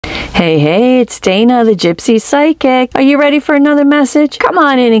Hey, hey, it's Dana, the Gypsy Psychic. Are you ready for another message? Come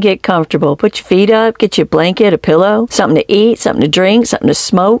on in and get comfortable. Put your feet up, get you a blanket, a pillow, something to eat, something to drink, something to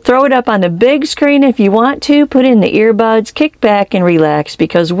smoke. Throw it up on the big screen if you want to. Put in the earbuds, kick back and relax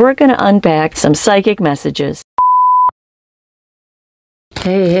because we're going to unpack some psychic messages.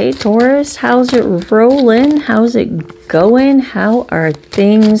 Hey, Taurus, how's it rolling? How's it going? How are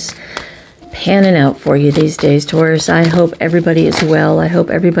things panning out for you these days, Taurus? I hope everybody is well. I hope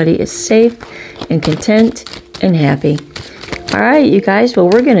everybody is safe and content and happy. All right, you guys, well,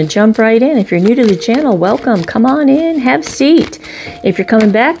 we're going to jump right in. If you're new to the channel, welcome. Come on in, have a seat. If you're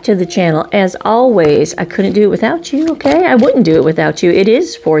coming back to the channel, as always, I couldn't do it without you, okay? I wouldn't do it without you. It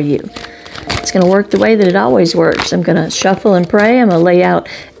is for you. It's going to work the way that it always works. I'm going to shuffle and pray. I'm going to lay out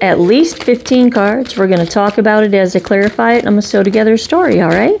at least 15 cards. We're going to talk about it as I clarify it, and I'm going to sew together a story, all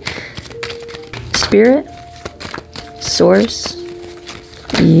right? Spirit, Source,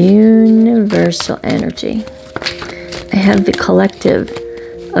 Universal Energy. I have the collective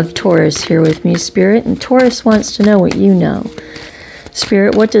of Taurus here with me, Spirit, and Taurus wants to know what you know.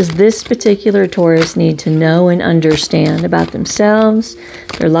 Spirit, what does this particular Taurus need to know and understand about themselves,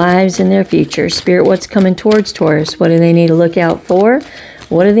 their lives, and their future? Spirit, what's coming towards Taurus? What do they need to look out for?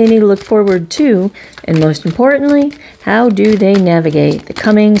 What do they need to look forward to? And most importantly, how do they navigate the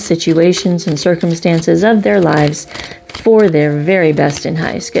coming situations and circumstances of their lives for their very best and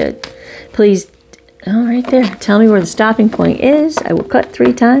highest good? Please, oh, right there, tell me where the stopping point is. I will cut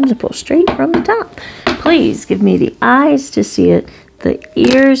 3 times and pull straight from the top. Please give me the eyes to see it, the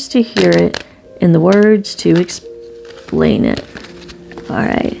ears to hear it, and the words to explain it. All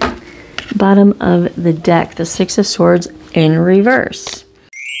right. Bottom of the deck, the 6 of Swords in reverse.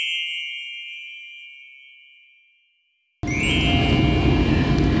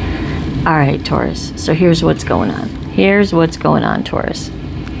 All right, Taurus. So here's what's going on. Here's what's going on, Taurus.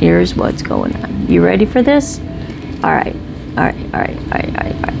 Here's what's going on. You ready for this? All right. All right. All right. All right. All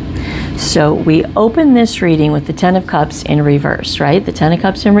right. All right. So we open this reading with the 10 of Cups in reverse, right? The 10 of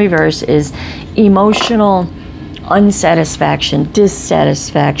Cups in reverse is emotional unsatisfaction,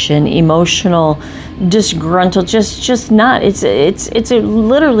 dissatisfaction, emotional disgruntled, just not. It's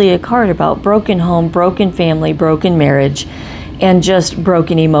literally a card about broken home, broken family, broken marriage, and just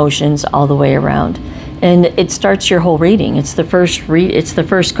broken emotions all the way around. And it starts your whole reading. It's the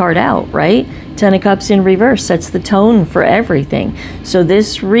first card out, right? 10 of Cups in reverse sets the tone for everything. So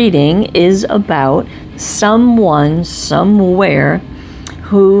this reading is about someone somewhere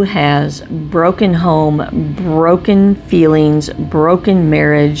who has broken home, broken feelings, broken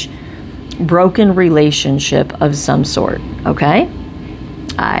marriage, broken relationship of some sort, okay?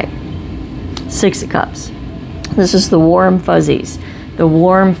 All right. 6 of Cups. This is the warm fuzzies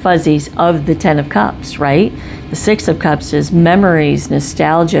of the 10 of Cups, right? The 6 of Cups is memories,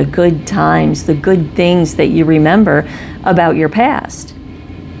 nostalgia, good times, the good things that you remember about your past.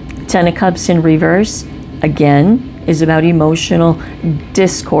 10 of Cups in reverse, again, is about emotional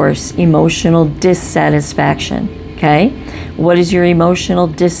discourse, emotional dissatisfaction, okay? What is your emotional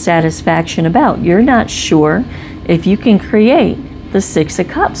dissatisfaction about? You're not sure if you can create the 6 of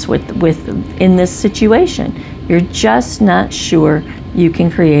Cups in this situation. You're just not sure you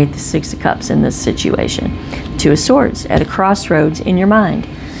can create the 6 of Cups in this situation. 2 of Swords at a crossroads in your mind,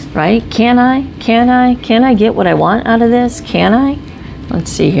 right? Can I get what I want out of this? Can I?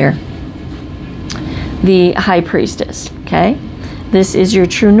 Let's see here. The High Priestess, okay? This is your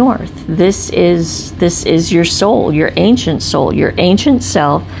true north. This is your soul, your ancient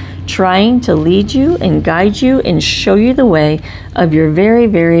self, trying to lead you and guide you and show you the way of your very,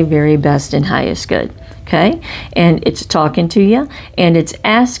 very, very best and highest good. Okay? And it's talking to you, and it's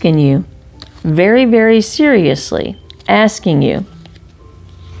asking you very, very seriously, asking you,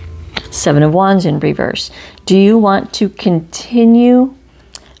 7 of Wands in reverse, do you want to continue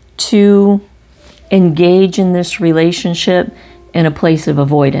to engage in this relationship in a place of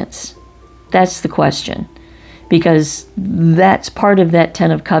avoidance? That's the question. Because that's part of that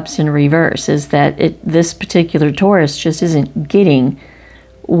 10 of Cups in reverse, is that this particular Taurus just isn't getting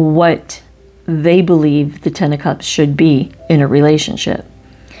what they believe the 10 of Cups should be in a relationship.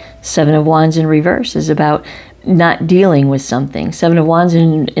 7 of Wands in reverse is about not dealing with something. 7 of Wands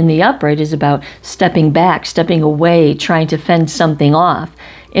in the upright is about stepping back, stepping away, trying to fend something off.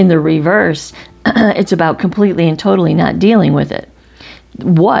 In the reverse, it's about completely and totally not dealing with it.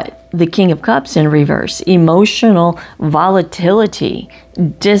 What? The King of Cups in reverse. Emotional volatility.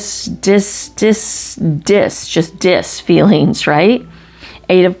 Just feelings, right?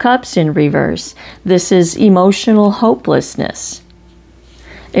 8 of Cups in reverse. This is emotional hopelessness.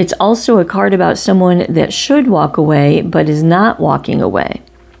 It's also a card about someone that should walk away but is not walking away.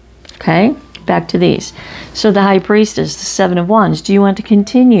 Okay, back to these. So the High Priestess, the Seven of Wands, do you want to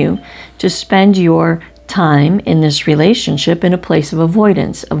continue to spend your time in this relationship in a place of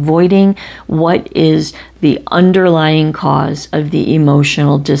avoidance, avoiding what is the underlying cause of the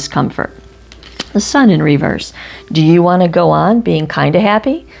emotional discomfort? The Sun in reverse. Do you want to go on being kind of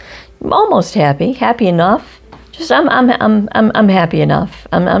happy? Almost happy, happy enough. Just I'm happy enough.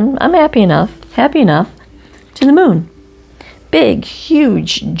 I'm happy enough, happy enough. To the Moon. Big,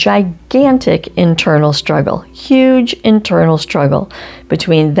 huge, gigantic internal struggle. Huge internal struggle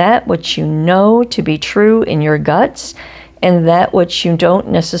between that which you know to be true in your guts and that which you don't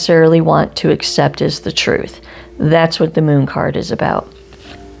necessarily want to accept as the truth. That's what the Moon card is about.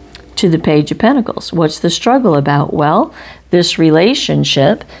 To the Page of Pentacles. What's the struggle about? Well, this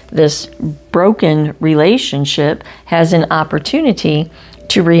relationship, this broken relationship, has an opportunity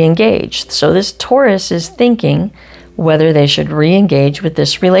to re-engage. So this Taurus is thinking whether they should re-engage with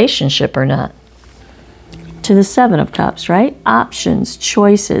this relationship or not. To the Seven of Cups, right? Options,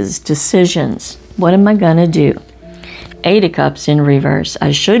 choices, decisions. What am I gonna do? Eight of Cups in reverse.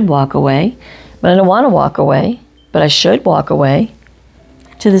 I should walk away, but I don't want to walk away, but I should walk away.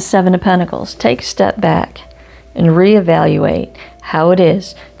 To the Seven of Pentacles. Take a step back and reevaluate how it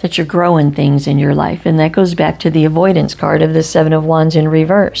is that you're growing things in your life. And that goes back to the avoidance card of the Seven of Wands in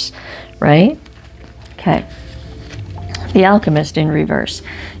reverse, right? Okay. The Alchemist in reverse.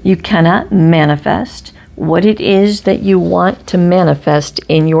 You cannot manifest what it is that you want to manifest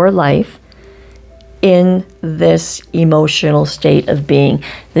in your life in this emotional state of being,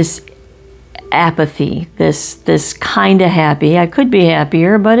 this apathy, this kind of happy. I could be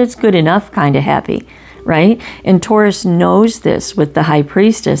happier, but it's good enough kind of happy, right? And Taurus knows this with the High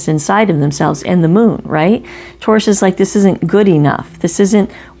Priestess inside of themselves and the Moon, right? Taurus is like, this isn't good enough. This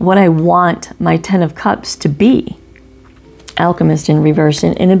isn't what I want my Ten of Cups to be. Alchemist in reverse,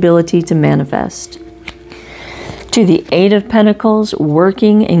 an inability to manifest. To the Eight of Pentacles,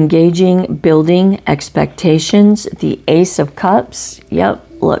 working, engaging, building, expectations. The Ace of Cups, yep,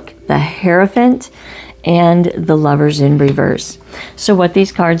 look, the Hierophant and the Lovers in reverse. So what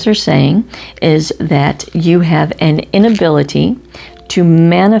these cards are saying is that you have an inability to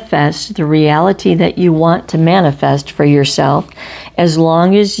manifest the reality that you want to manifest for yourself as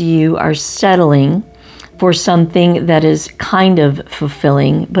long as you are settling for something that is kind of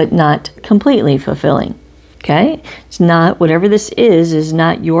fulfilling, but not completely fulfilling, okay? It's not, whatever this is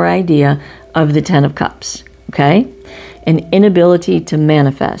not your idea of the Ten of Cups, okay? An inability to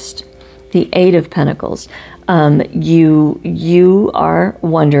manifest. The Eight of Pentacles. You are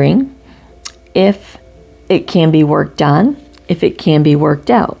wondering if it can be worked on, if it can be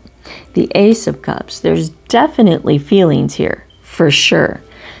worked out. The Ace of Cups. There's definitely feelings here, for sure.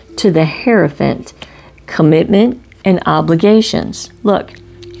 To the Hierophant, commitment and obligations. Look,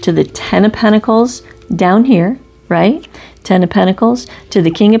 to the Ten of Pentacles down here, right? Ten of Pentacles, to the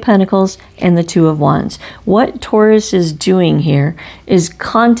King of Pentacles, and the Two of Wands. What Taurus is doing here is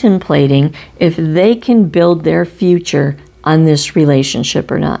contemplating if they can build their future on this relationship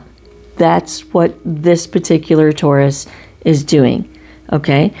or not. That's what this particular Taurus is doing,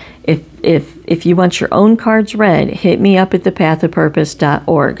 okay? If you want your own cards read, hit me up at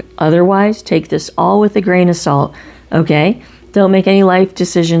thepathofpurpose.org. Otherwise, take this all with a grain of salt, okay? Don't make any life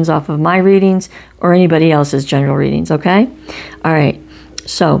decisions off of my readings or anybody else's general readings, okay? All right,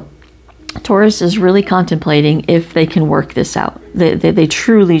 so Taurus is really contemplating if they can work this out. They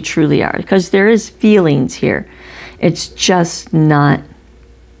truly, truly are, because there is feelings here. It's just not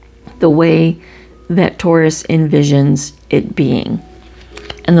the way that Taurus envisions it being.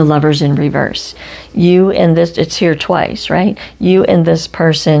 And the Lovers in reverse. You and this, it's here twice, right? You and this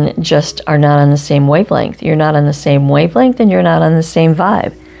person just are not on the same wavelength. You're not on the same wavelength and you're not on the same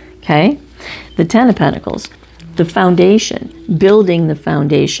vibe, okay? The Ten of Pentacles, the foundation, building the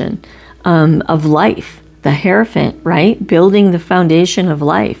foundation of life. The Hierophant, right? Building the foundation of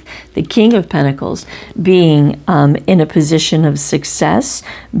life. The King of Pentacles, being in a position of success,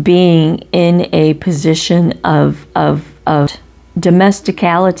 being in a position of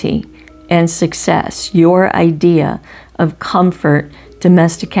domesticality and success, your idea of comfort,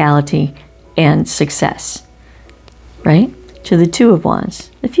 domesticality, and success, right? To the Two of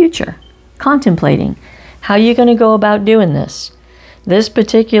Wands, the future, contemplating how you're going to go about doing this. This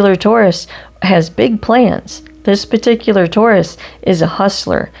particular Taurus has big plans. This particular Taurus is a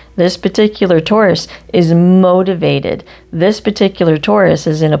hustler. This particular Taurus is motivated. This particular Taurus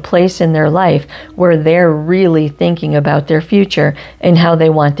is in a place in their life where they're really thinking about their future and how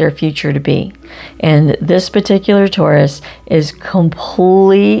they want their future to be. And this particular Taurus is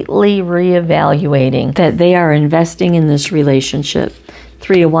completely reevaluating that they are investing in this relationship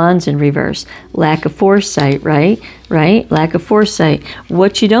Three of Wands in reverse. Lack of foresight, right? Lack of foresight.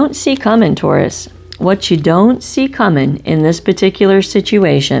 What you don't see coming, Taurus. What you don't see coming in this particular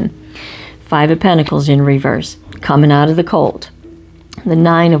situation. Five of Pentacles in reverse. Coming out of the cold. The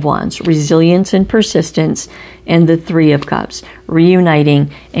Nine of Wands. Resilience and persistence. And the Three of Cups.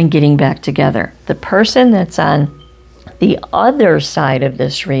 Reuniting and getting back together. The person that's on the other side of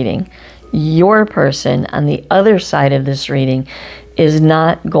this reading, your person on the other side of this reading, is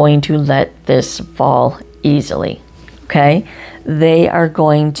not going to let this fall easily, okay? They are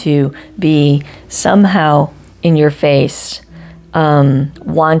going to be somehow in your face,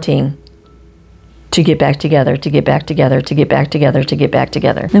 wanting to get back together, to get back together, to get back together, to get back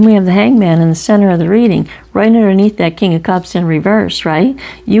together. Then we have the Hangman in the center of the reading, right underneath that King of Cups in reverse, right?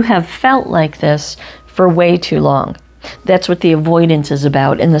 You have felt like this for way too long. That's what the avoidance is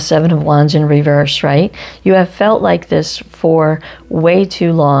about in the Seven of Wands in reverse, right? You have felt like this for way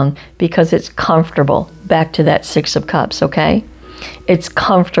too long because it's comfortable. Back to that Six of Cups, okay? It's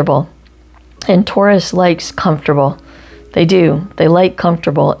comfortable. And Taurus likes comfortable. They do. They like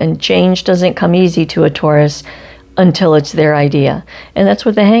comfortable. And change doesn't come easy to a Taurus until it's their idea. And that's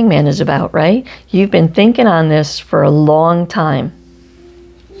what the Hangman is about, right? You've been thinking on this for a long time.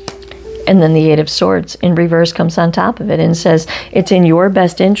 And then the Eight of Swords in reverse comes on top of it and says it's in your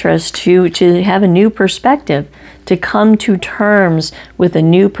best interest to have a new perspective, to come to terms with a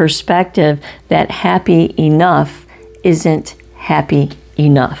new perspective that happy enough isn't happy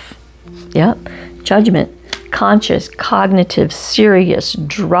enough. Yep. Judgment, conscious, cognitive, serious,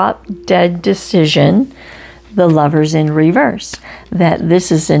 drop-dead decision. The Lovers in reverse, that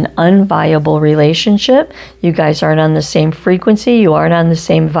this is an unviable relationship. You guys aren't on the same frequency. You aren't on the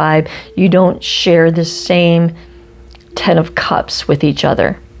same vibe. You don't share the same Ten of Cups with each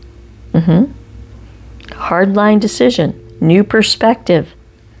other. Hardline decision, new perspective.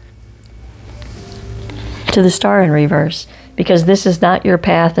 To the Star in reverse, because this is not your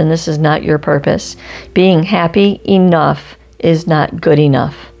path and this is not your purpose. Being happy enough is not good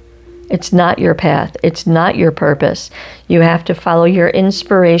enough. It's not your path. It's not your purpose. You have to follow your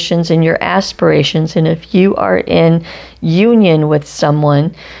inspirations and your aspirations. And if you are in union with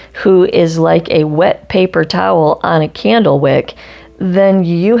someone who is like a wet paper towel on a candle wick, then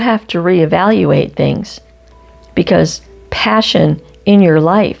you have to reevaluate things. Because passion in your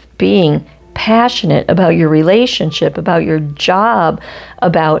life, being passionate about your relationship, about your job,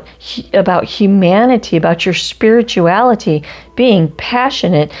 about humanity, about your spirituality, being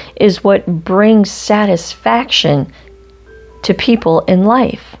passionate is what brings satisfaction to people in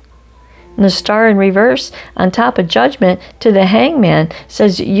life. And the Star in reverse on top of Judgment to the Hangman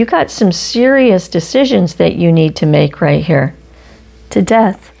says you got some serious decisions that you need to make right here. To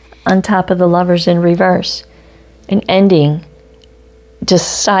Death on top of the Lovers in reverse. An ending.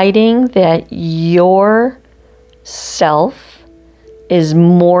 Deciding that your self is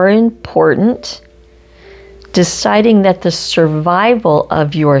more important, deciding that the survival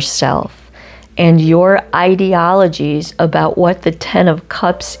of yourself and your ideologies about what the Ten of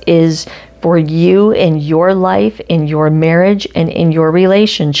Cups is for you in your life, in your marriage, and in your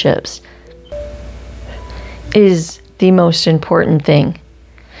relationships is the most important thing.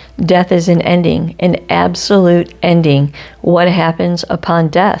 Death is an ending, an absolute ending. What happens upon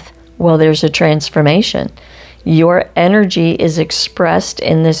death? Well, there's a transformation. Your energy is expressed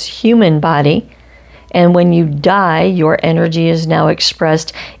in this human body, and when you die, your energy is now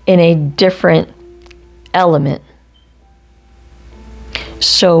expressed in a different element.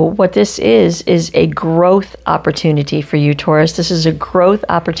 So what this is a growth opportunity for you, Taurus. This is a growth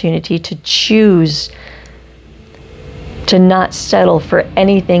opportunity to choose to not settle for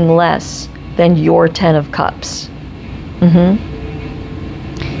anything less than your Ten of Cups.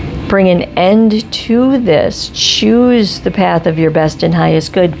 Bring an end to this. Choose the path of your best and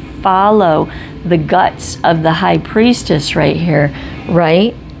highest good. Follow the guts of the High Priestess right here,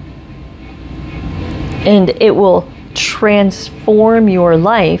 right? And it will transform your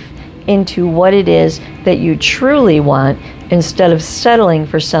life into what it is that you truly want instead of settling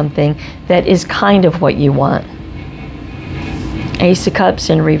for something that is kind of what you want. Ace of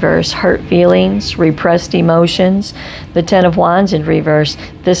Cups in reverse, hurt feelings, repressed emotions. The Ten of Wands in reverse,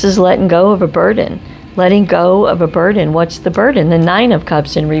 this is letting go of a burden. Letting go of a burden. What's the burden? The Nine of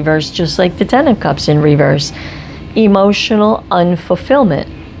Cups in reverse, just like the Ten of Cups in reverse. Emotional unfulfillment.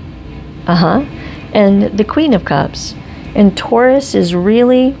 And the Queen of Cups. And Taurus is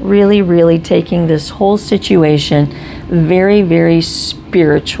really, really, really taking this whole situation very, very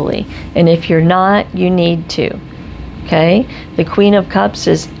spiritually. And if you're not, you need to. Okay, the Queen of Cups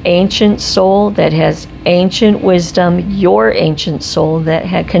is ancient soul that has ancient wisdom, your ancient soul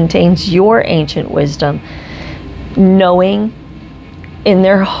that contains your ancient wisdom, knowing in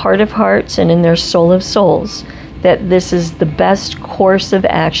their heart of hearts and in their soul of souls that this is the best course of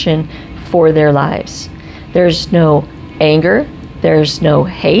action for their lives. There's no anger, there's no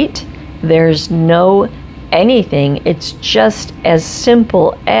hate, there's no anything. It's just as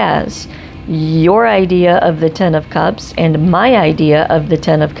simple as your idea of the Ten of Cups and my idea of the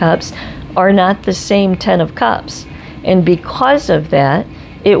Ten of Cups are not the same Ten of Cups. And because of that,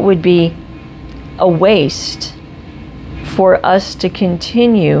 it would be a waste for us to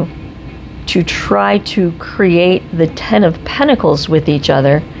continue to try to create the Ten of Pentacles with each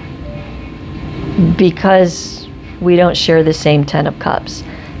other because we don't share the same Ten of Cups.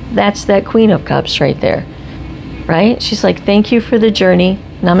 That's that Queen of Cups right there, right? She's like, thank you for the journey,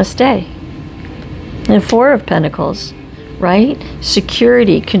 namaste. And Four of Pentacles, right?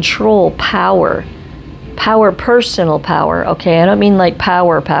 Security, control, power. Power, personal power, okay? I don't mean like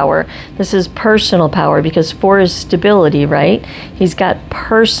power. This is personal power because Four is stability, right? He's got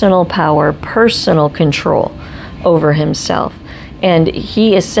personal power, personal control over himself. And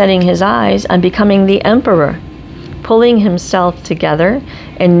he is setting his eyes on becoming the Emperor, pulling himself together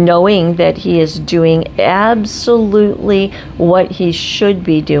and knowing that he is doing absolutely what he should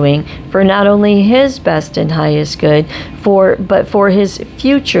be doing for not only his best and highest good, but for his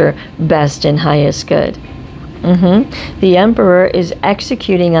future best and highest good. The Emperor is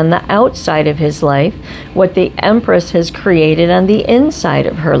executing on the outside of his life what the Empress has created on the inside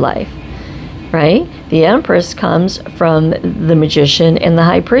of her life, right? The Empress comes from the Magician and the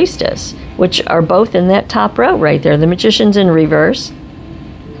High Priestess, which are both in that top row right there. The Magician's in reverse,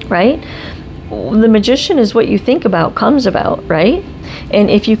 right? The Magician is what you think about comes about, right? And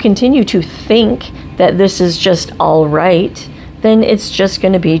if you continue to think that this is just all right, then it's just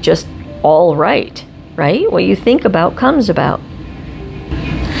going to be just all right, right? What you think about comes about.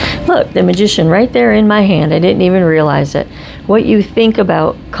 Look, the Magician right there in my hand. I didn't even realize it. What you think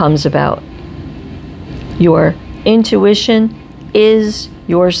about comes about. Your intuition is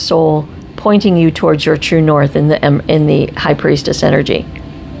your soul pointing you towards your true north in the High Priestess energy.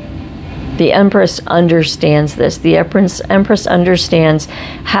 The Empress understands this. The Empress understands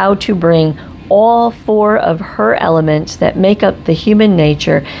how to bring all four of her elements that make up the human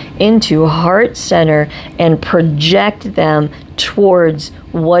nature into heart center and project them towards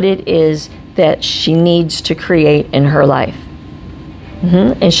what it is that she needs to create in her life.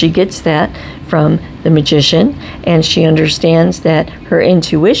 And she gets that from the Magician, and she understands that her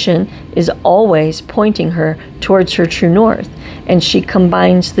intuition is always pointing her towards her true north. And she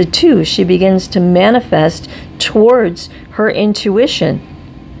combines the two. She begins to manifest towards her intuition.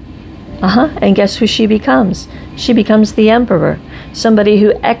 And guess who she becomes? She becomes the Emperor. Somebody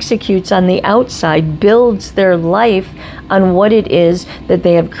who executes on the outside, builds their life on what it is that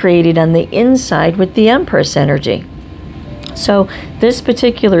they have created on the inside with the Empress energy. So this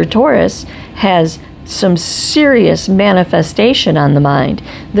particular Taurus has some serious manifestation on the mind.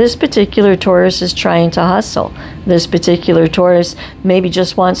 This particular Taurus is trying to hustle. This particular Taurus maybe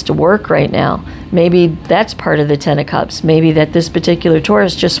just wants to work right now. Maybe that's part of the Ten of Cups. Maybe that this particular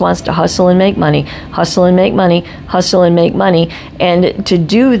Taurus just wants to hustle and make money, hustle and make money, hustle and make money. And to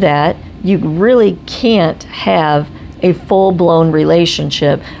do that, you really can't have a full-blown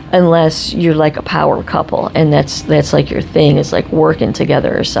relationship unless you're like a power couple, and that's like your thing, is like working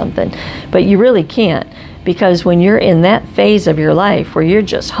together or something. But you really can't, because when you're in that phase of your life where you're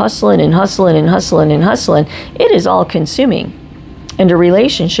just hustling and hustling and hustling and hustling, it is all consuming. And a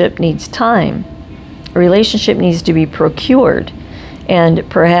relationship needs time. A relationship needs to be procured. And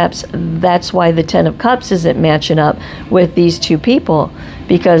perhaps that's why the Ten of Cups isn't matching up with these two people,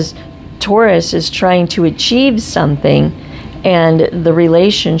 because Taurus is trying to achieve something and the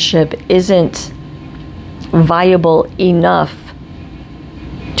relationship isn't viable enough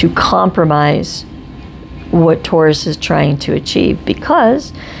to compromise what Taurus is trying to achieve,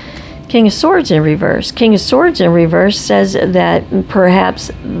 because King of Swords in reverse. King of Swords in reverse says that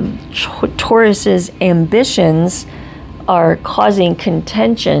perhaps Taurus's ambitions are causing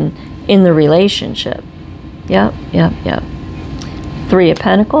contention in the relationship. Yep. Three of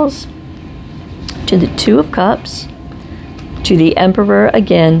Pentacles to the Two of Cups, to the Emperor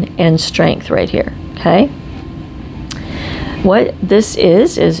again, and Strength right here, okay? What this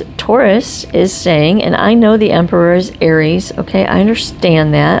is Taurus is saying, and I know the Emperor is Aries, okay? I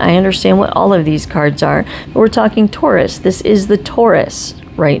understand that. I understand what all of these cards are, but we're talking Taurus. This is the Taurus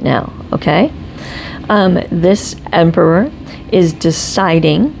right now, okay? This Emperor is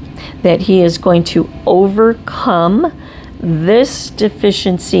deciding that he is going to overcome this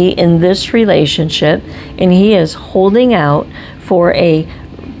deficiency in this relationship, and he is holding out for a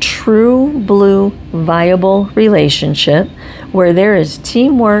true blue viable relationship where there is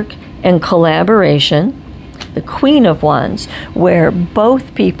teamwork and collaboration. The Queen of Wands, where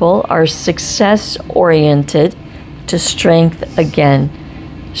both people are success oriented to strength again,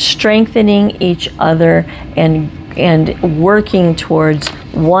 strengthening each other and working towards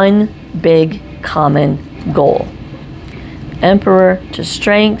one big common goal. Emperor to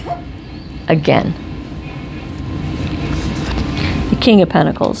strength again. The King of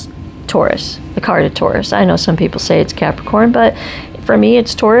Pentacles, Taurus, the card of Taurus. I know some people say it's Capricorn, but for me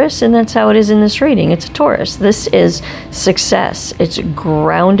it's Taurus, and that's how it is in this reading. It's a Taurus. This is success. It's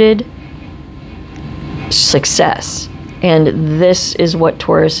grounded success. And this is what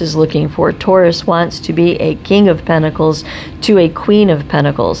Taurus is looking for. Taurus wants to be a King of Pentacles to a Queen of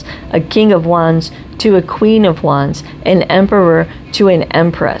Pentacles, a King of Wands to a Queen of Wands, an Emperor to an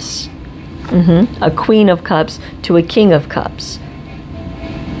Empress, a Queen of Cups to a King of Cups.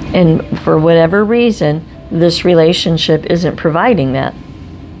 And for whatever reason, this relationship isn't providing that.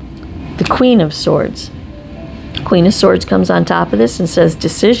 The Queen of Swords. Queen of Swords comes on top of this and says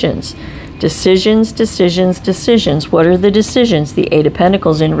decisions. Decisions, decisions, decisions. What are the decisions? The Eight of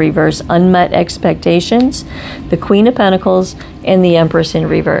Pentacles in reverse, unmet expectations. The Queen of Pentacles and the Empress in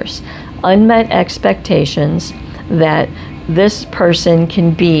reverse. Unmet expectations that this person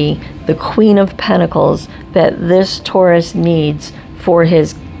can be the Queen of Pentacles that this Taurus needs for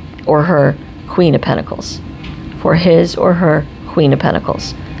his or her Queen of Pentacles. For his or her Queen of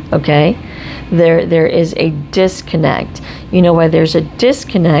Pentacles. Okay? There is a disconnect. You know why there's a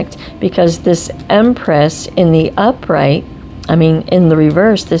disconnect? Because this Empress in the upright, in the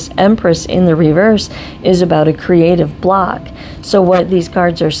reverse, this Empress in the reverse is about a creative block. So what these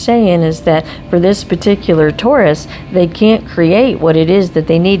cards are saying is that for this particular Taurus, they can't create what it is that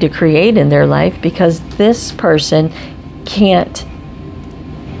they need to create in their life because this person can't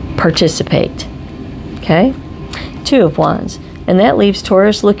participate. Okay? Two of Wands. And that leaves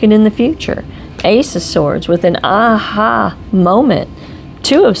Taurus looking in the future. Ace of Swords with an aha moment.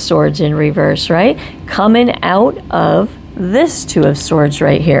 Two of Swords in reverse, right? Coming out of this Two of Swords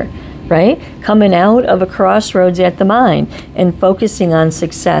right here, right? Coming out of a crossroads at the mind and focusing on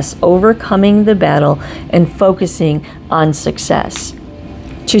success, overcoming the battle and focusing on success.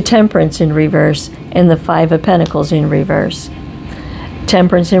 Two Temperance in reverse and the Five of Pentacles in reverse.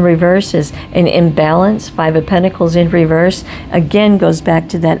 Temperance in reverse is an imbalance. Five of Pentacles in reverse again goes back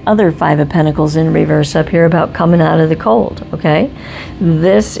to that other Five of Pentacles in reverse up here about coming out of the cold, okay?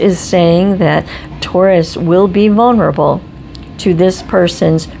 This is saying that Taurus will be vulnerable to this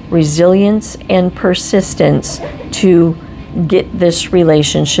person's resilience and persistence to get this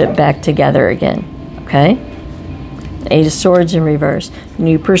relationship back together again, okay? Eight of Swords in reverse.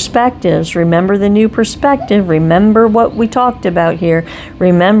 New perspectives. Remember the new perspective. Remember what we talked about here.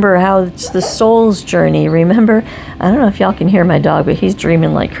 Remember how it's the soul's journey. Remember, I don't know if y'all can hear my dog, but he's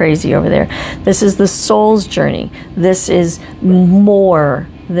dreaming like crazy over there. This is the soul's journey. This is more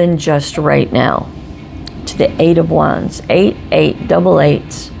than just right now. To the Eight of Wands. 8, 8, double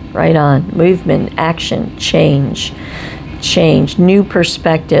eights. Right on. Movement, action, change. Change. New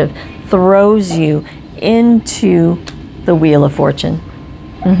perspective throws you into the Wheel of Fortune.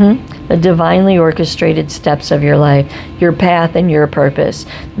 The divinely orchestrated steps of your life, your path and your purpose.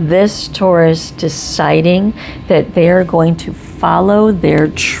 This Taurus deciding that they are going to follow their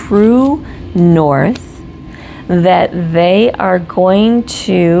true north, that they are going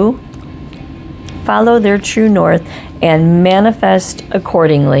to follow their true north and manifest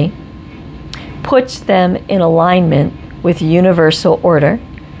accordingly, puts them in alignment with universal order,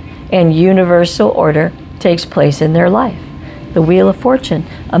 and universal order takes place in their life. The Wheel of Fortune,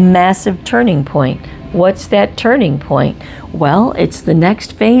 a massive turning point. What's that turning point? Well, it's the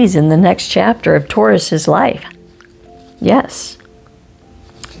next phase in the next chapter of Taurus's life. Yes.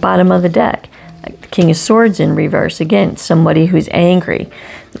 Bottom of the deck. King of Swords in reverse. Again, somebody who's angry.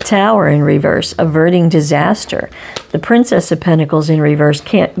 The Tower in reverse, averting disaster. The Princess of Pentacles in reverse,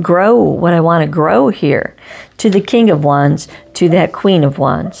 can't grow what I want to grow here. To the King of Wands, to that Queen of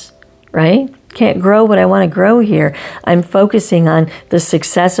Wands, right? Can't grow what I want to grow here. I'm focusing on the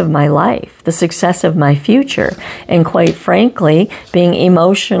success of my life, the success of my future, and quite frankly, being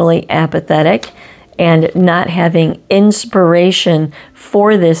emotionally apathetic and not having inspiration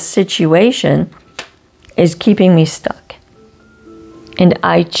for this situation is keeping me stuck. And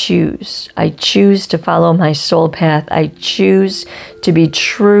I choose to follow my soul path. I choose to be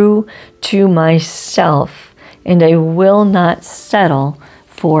true to myself, and I will not settle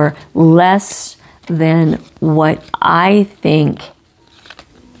for less than what I think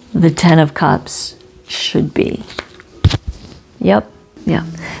the Ten of Cups should be. Yep. Yeah.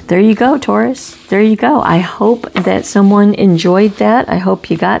 There you go, Taurus. There you go. I hope that someone enjoyed that. I hope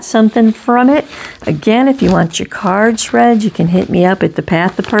you got something from it. Again, if you want your cards read, you can hit me up at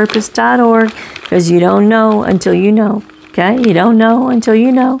thepathofpurpose.org, because you don't know until you know. Okay? You don't know until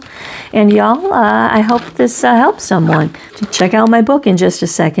you know. And y'all, I hope this helps someone. Check out my book in just a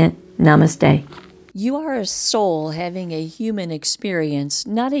second. Namaste. You are a soul having a human experience,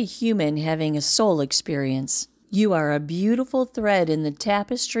 not a human having a soul experience. You are a beautiful thread in the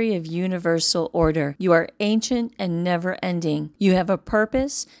tapestry of universal order. You are ancient and never-ending. You have a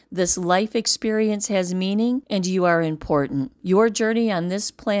purpose, this life experience has meaning, and you are important. Your journey on this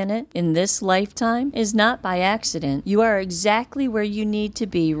planet, in this lifetime, is not by accident. You are exactly where you need to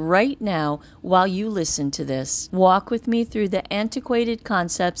be right now while you listen to this. Walk with me through the antiquated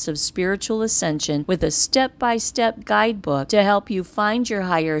concepts of spiritual ascension with a step-by-step guidebook to help you find your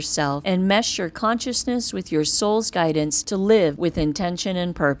higher self and mesh your consciousness with your soul's guidance to live with intention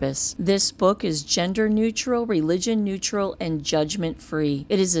and purpose. This book is gender neutral, religion neutral, and judgment free.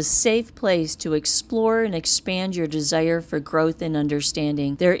 It is a safe place to explore and expand your desire for growth and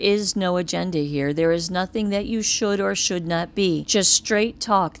understanding. There is no agenda here. There is nothing that you should or should not be. Just straight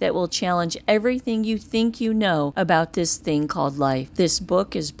talk that will challenge everything you think you know about this thing called life. This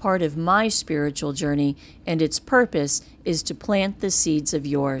book is part of my spiritual journey, and its purpose is to plant the seeds of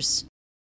yours.